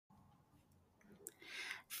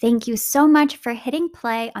Thank you so much for hitting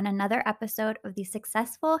play on another episode of the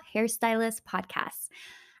Successful Hairstylist Podcast.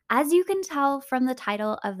 As you can tell from the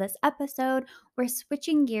title of this episode, we're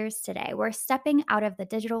switching gears today. We're stepping out of the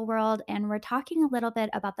digital world and we're talking a little bit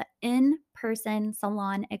about the in person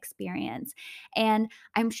salon experience. And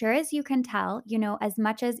I'm sure, as you can tell, as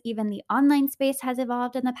much as even the online space has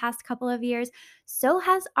evolved in the past couple of years, so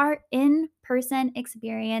has our in person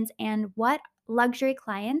experience and what luxury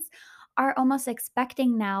clients are almost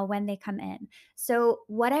expecting now when they come in. So,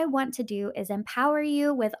 what I want to do is empower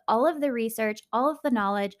you with all of the research, all of the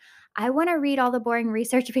knowledge. I want to read all the boring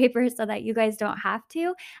research papers so that you guys don't have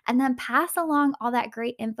to, and then pass along all that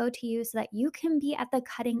great info to you so that you can be at the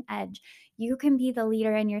cutting edge. You can be the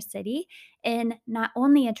leader in your city in not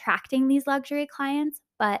only attracting these luxury clients,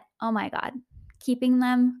 but oh my God, keeping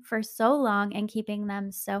them for so long and keeping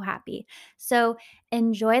them so happy. So,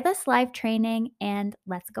 enjoy this live training and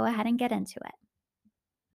let's go ahead and get into it.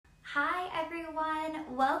 Hi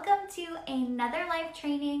everyone, welcome to another live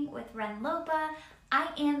training with Ren Lopa. I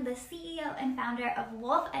am the CEO and founder of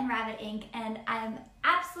Wolf and Rabbit Inc. and I'm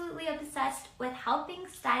absolutely obsessed with helping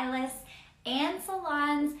stylists and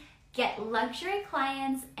salons get luxury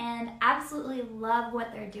clients and absolutely love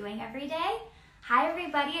what they're doing every day. Hi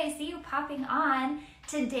everybody, I see you popping on.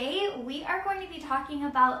 Today we are going to be talking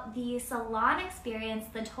about the salon experience,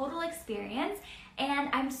 the total experience, and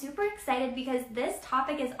I'm super excited because this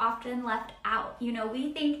topic is often left out.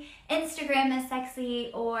 We think Instagram is sexy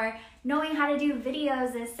or knowing how to do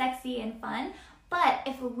videos is sexy and fun, but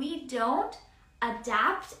if we don't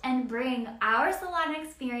adapt and bring our salon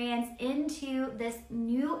experience into this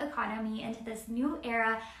new economy, into this new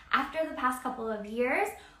era after the past couple of years,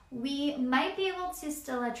 we might be able to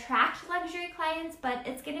still attract luxury clients, but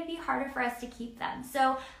it's going to be harder for us to keep them.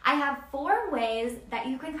 So I have 4 ways that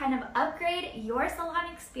you can kind of upgrade your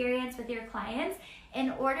salon experience with your clients in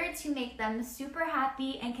order to make them super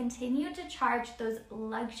happy and continue to charge those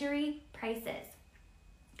luxury prices.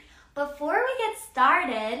 Before we get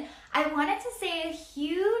started, I wanted to say a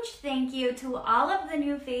huge thank you to all of the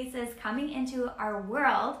new faces coming into our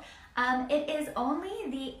world. It is only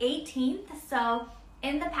the 18th, so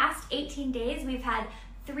in the past 18 days, we've had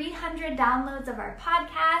 300 downloads of our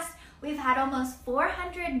podcast. We've had almost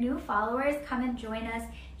 400 new followers come and join us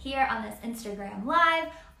here on this Instagram Live.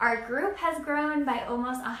 Our group has grown by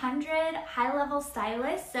almost 100 high-level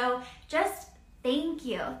stylists. So just thank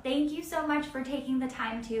you. Thank you so much for taking the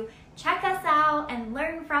time to check us out and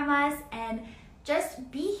learn from us and just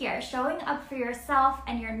be here, showing up for yourself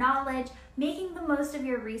and your knowledge, making the most of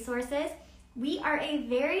your resources. We are a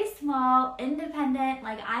very small, independent,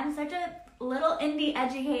 I'm such a little indie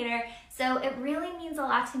educator, so it really means a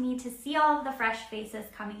lot to me to see all of the fresh faces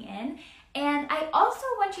coming in. And I also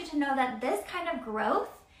want you to know that this kind of growth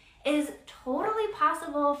is totally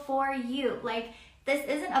possible for you. This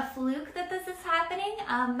isn't a fluke that this is happening.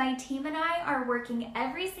 My team and I are working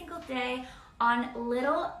every single day on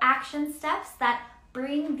little action steps that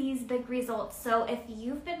bring these big results. So if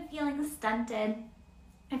you've been feeling stunted,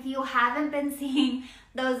 if you haven't been seeing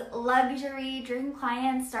those luxury dream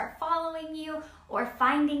clients start following you or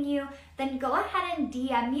finding you, then go ahead and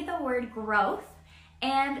DM me the word growth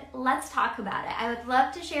and let's talk about it. I would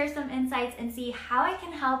love to share some insights and see how I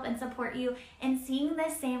can help and support you in seeing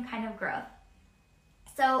this same kind of growth.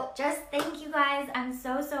 So just thank you guys. I'm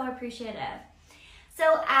so appreciative.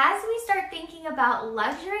 So as we start thinking about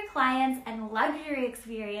luxury clients and luxury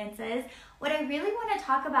experiences, what I really want to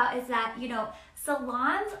talk about is that,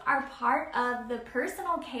 salons are part of the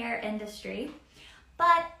personal care industry,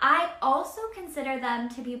 but I also consider them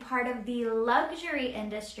to be part of the luxury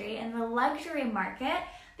industry and the luxury market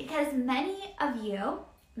because many of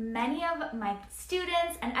my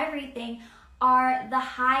students and everything are the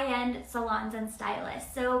high-end salons and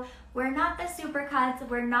stylists. So we're not the super cuts,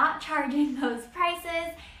 we're not charging those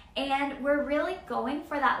prices, and we're really going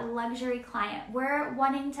for that luxury client. We're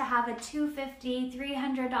wanting to have a $250,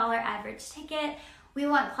 $300 average ticket. We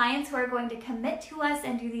want clients who are going to commit to us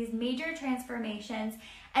and do these major transformations.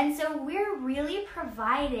 And so we're really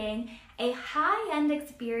providing a high-end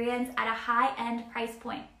experience at a high-end price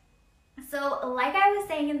point. So like I was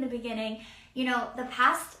saying in the beginning, the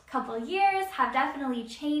past couple years have definitely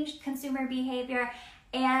changed consumer behavior,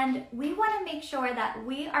 and we want to make sure that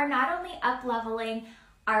we are not only up-leveling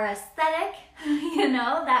our aesthetic,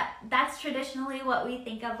 that's traditionally what we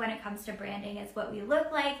think of when it comes to branding is what we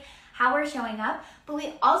look like, how we're showing up, but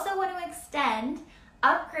we also want to extend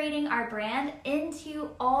upgrading our brand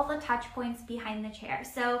into all the touch points behind the chair.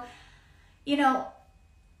 So,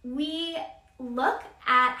 we look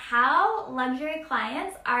at how luxury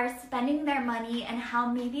clients are spending their money and how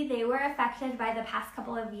maybe they were affected by the past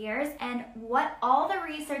couple of years. And what all the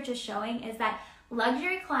research is showing is that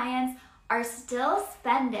luxury clients are still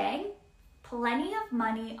spending plenty of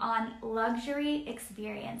money on luxury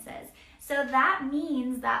experiences. So that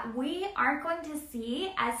means that we aren't going to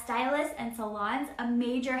see, as stylists and salons, a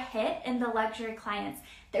major hit in the luxury clients.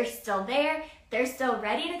 They're still there, they're still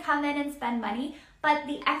ready to come in and spend money, but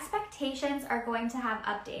the expectations are going to have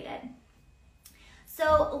updated.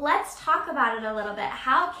 So let's talk about it a little bit.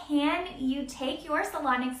 How can you take your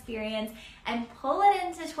salon experience and pull it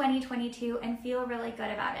into 2022 and feel really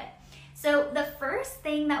good about it? So the first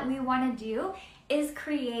thing that we want to do is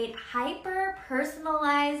create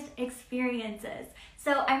hyper-personalized experiences.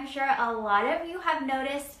 So I'm sure a lot of you have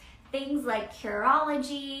noticed things like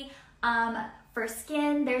Curology, for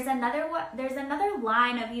skin. There's another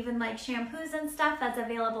line of even like shampoos and stuff that's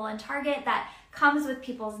available in Target that comes with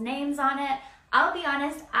people's names on it. I'll be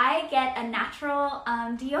honest, I get a natural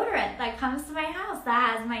deodorant that comes to my house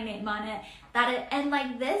that has my name on it. And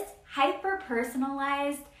like this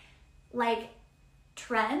hyper-personalized like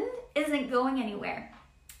trend isn't going anywhere.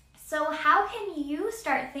 So how can you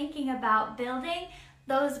start thinking about building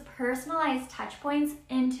those personalized touch points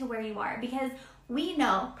into where you are? Because we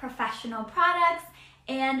know professional products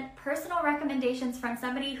and personal recommendations from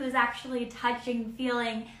somebody who's actually touching,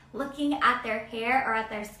 feeling, looking at their hair or at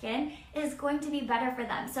their skin is going to be better for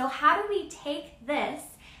them. So how do we take this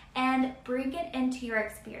and bring it into your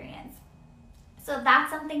experience? So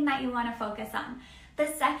that's something that you want to focus on. The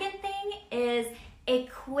second thing is a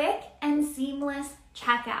quick and seamless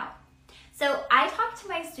checkout. So I talk to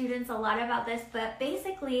my students a lot about this, but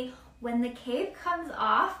basically when the cape comes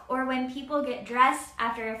off or when people get dressed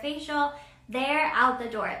after a facial, they're out the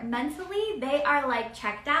door. Mentally, they are like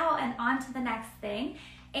checked out and on to the next thing.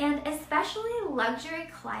 And especially luxury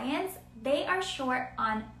clients, they are short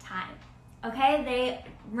on time, okay? They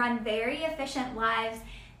run very efficient lives.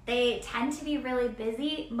 They tend to be really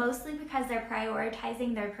busy, mostly because they're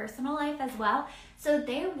prioritizing their personal life as well. So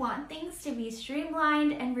they want things to be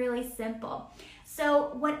streamlined and really simple. So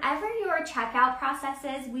whatever your checkout process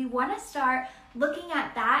is, we want to start looking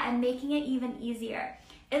at that and making it even easier.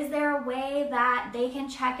 Is there a way that they can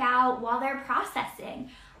check out while they're processing?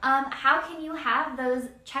 How can you have those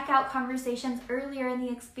checkout conversations earlier in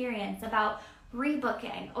the experience about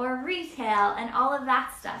rebooking or retail and all of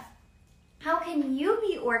that stuff? How can you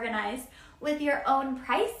be organized with your own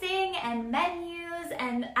pricing and menus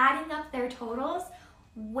and adding up their totals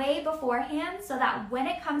way beforehand so that when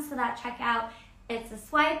it comes to that checkout, it's a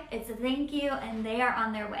swipe, it's a thank you, and they are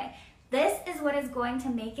on their way. This is what is going to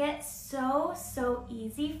make it so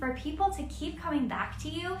easy for people to keep coming back to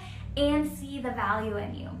you and see the value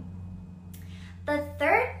in you. The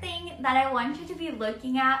third thing that I want you to be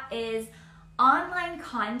looking at is online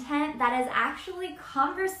content that is actually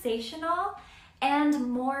conversational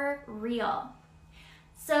and more real.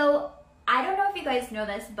 So I don't know if you guys know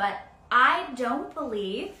this, but I don't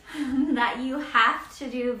believe that you have to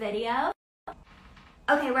do video.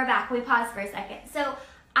 Okay, we're back. We paused for a second. So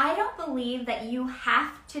I don't believe that you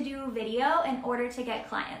have to do video in order to get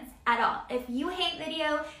clients at all. If you hate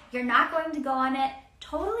video, you're not going to go on it,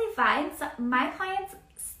 totally fine. So my clients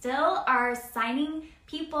still are signing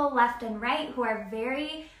people left and right who are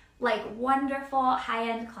very like wonderful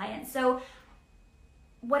high-end clients. So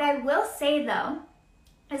what I will say though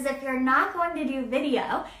is if you're not going to do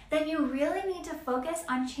video, then you really need to focus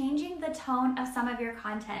on changing the tone of some of your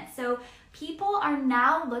content. So people are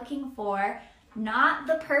now looking for not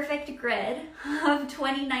the perfect grid of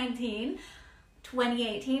 2019,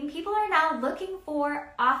 2018. People are now looking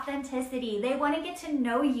for authenticity. They want to get to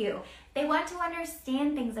know you. They want to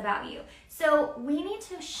understand things about you. So we need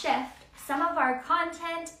to shift some of our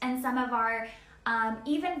content and some of our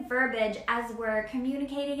even verbiage as we're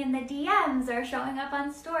communicating in the DMs or showing up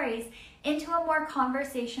on stories into a more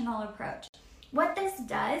conversational approach. What this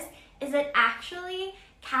does is it actually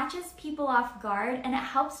catches people off guard and it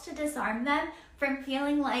helps to disarm them from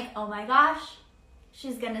feeling like, oh my gosh,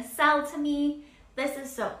 she's gonna sell to me. This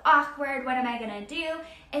is so awkward. What am I gonna do?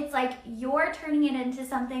 It's like you're turning it into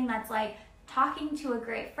something that's like talking to a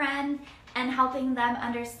great friend and helping them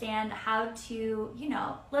understand how to,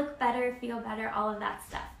 look better, feel better, all of that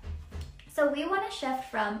stuff. So we want to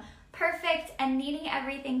shift from perfect and needing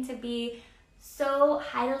everything to be so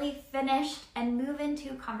highly finished and move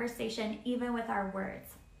into conversation even with our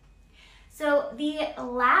words. So the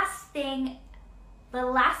last way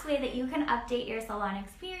that you can update your salon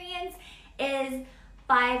experience is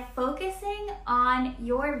by focusing on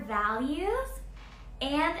your values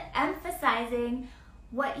and emphasizing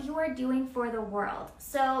what you are doing for the world.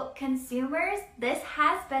 So consumers, this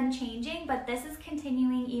has been changing, but this is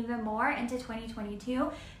continuing even more into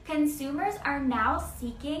 2022. Consumers are now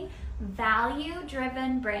seeking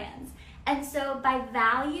value-driven brands. And so by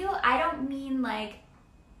value, I don't mean like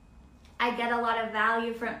I get a lot of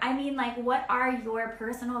value from, I mean like, what are your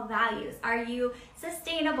personal values? Are you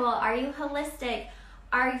sustainable? Are you holistic?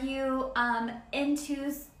 Are you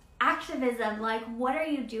into activism? Like, what are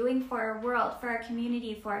you doing for our world, for our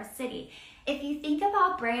community, for our city? If you think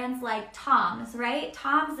about brands like Tom's, right?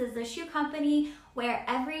 Tom's is a shoe company where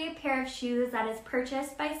every pair of shoes that is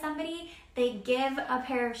purchased by somebody, they give a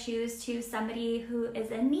pair of shoes to somebody who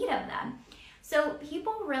is in need of them. So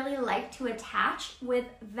people really like to attach with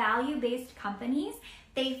value-based companies.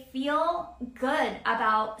 They feel good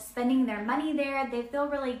about spending their money there. They feel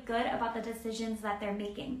really good about the decisions that they're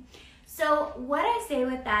making. So what I say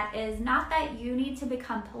with that is not that you need to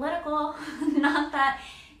become political, not that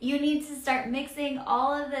you need to start mixing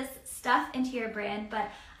all of this stuff into your brand, but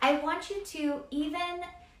I want you to, even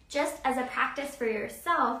just as a practice for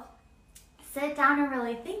yourself, sit down and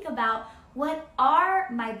really think about, what are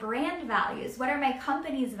my brand values? What are my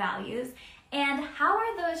company's values? And how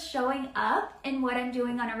are those showing up in what I'm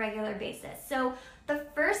doing on a regular basis? So the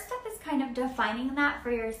first step is kind of defining that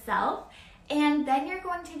for yourself. And then you're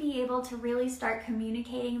going to be able to really start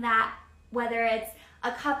communicating that, whether it's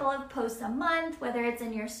a couple of posts a month, whether it's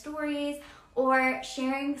in your stories, or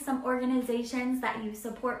sharing some organizations that you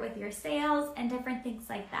support with your sales and different things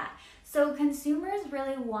like that. So consumers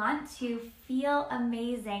really want to feel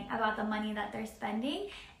amazing about the money that they're spending,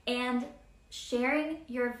 and sharing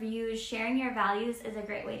your views, sharing your values is a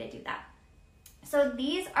great way to do that. So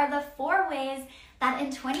these are the 4 ways that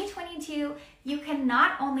in 2022, you can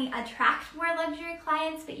not only attract more luxury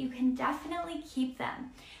clients, but you can definitely keep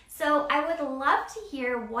them. So I would love to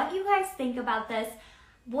hear what you guys think about this.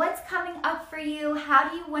 What's coming up for you? How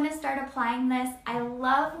do you want to start applying this? I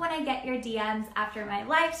love when I get your DMs after my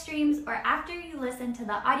live streams or after you listen to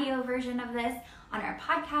the audio version of this on our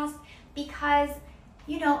podcast, because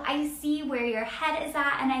I see where your head is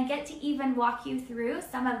at, and I get to even walk you through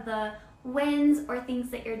some of the wins or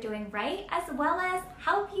things that you're doing right, as well as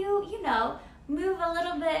help you, move a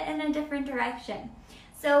little bit in a different direction.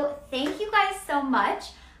 So thank you guys so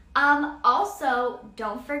much. Also,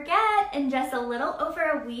 don't forget, in just a little over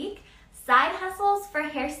a week, Side Hustles for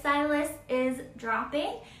Hairstylists is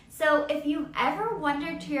dropping. So if you've ever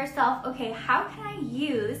wondered to yourself, okay, how can I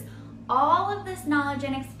use all of this knowledge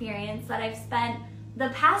and experience that I've spent the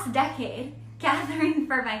past decade gathering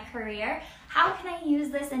for my career, how can I use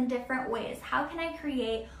this in different ways? How can I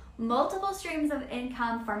create multiple streams of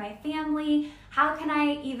income for my family? How can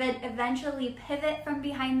I even eventually pivot from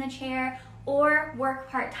behind the chair or work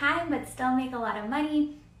part-time but still make a lot of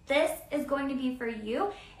money? This is going to be for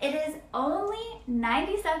you. It is only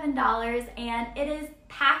 $97 and it is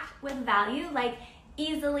packed with value, like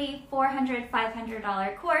easily $400,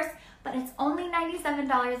 $500 course, but it's only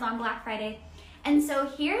 $97 on Black Friday. And so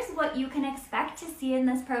here's what you can expect to see in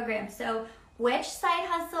this program. So which side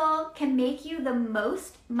hustle can make you the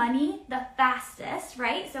most money the fastest,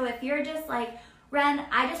 right? So if you're just like, Ren,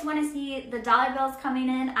 I just want to see the dollar bills coming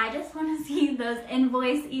in, I just want to see those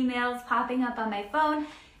invoice emails popping up on my phone,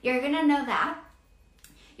 you're going to know that.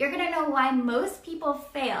 You're going to know why most people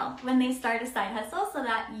fail when they start a side hustle so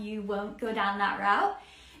that you won't go down that route.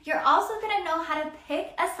 You're also going to know how to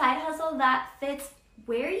pick a side hustle that fits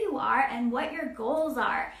where you are and what your goals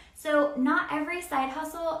are. So not every side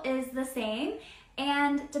hustle is the same,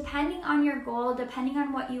 and depending on your goal, depending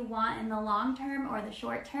on what you want in the long term or the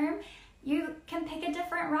short term, you can pick a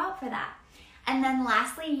different route for that. And then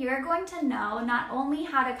lastly, you're going to know not only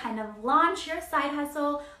how to kind of launch your side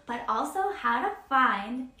hustle, but also how to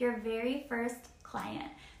find your very first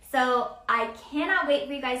client. So I cannot wait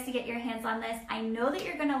for you guys to get your hands on this. I know that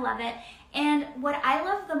you're gonna love it. And what I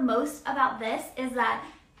love the most about this is that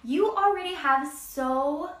you already have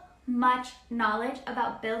so much knowledge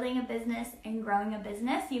about building a business and growing a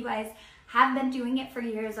business. You guys have been doing it for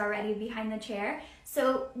years already behind the chair.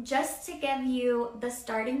 So just to give you the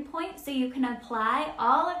starting point so you can apply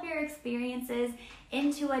all of your experiences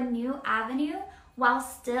into a new avenue while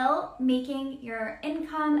still making your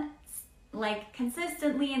income like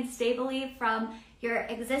consistently and stably from your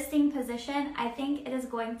existing position, I think it is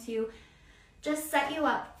going to just set you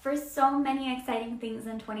up for so many exciting things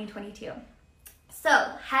in 2022. So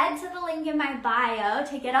head to the link in my bio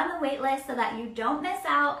to get on the wait list so that you don't miss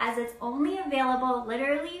out, as it's only available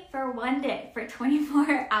literally for one day, for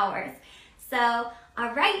 24 hours. So,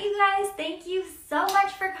 all right, you guys, thank you so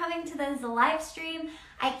much for coming to this live stream.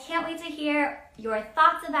 I can't wait to hear your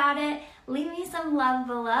thoughts about it. Leave me some love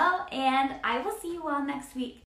below, and I will see you all next week.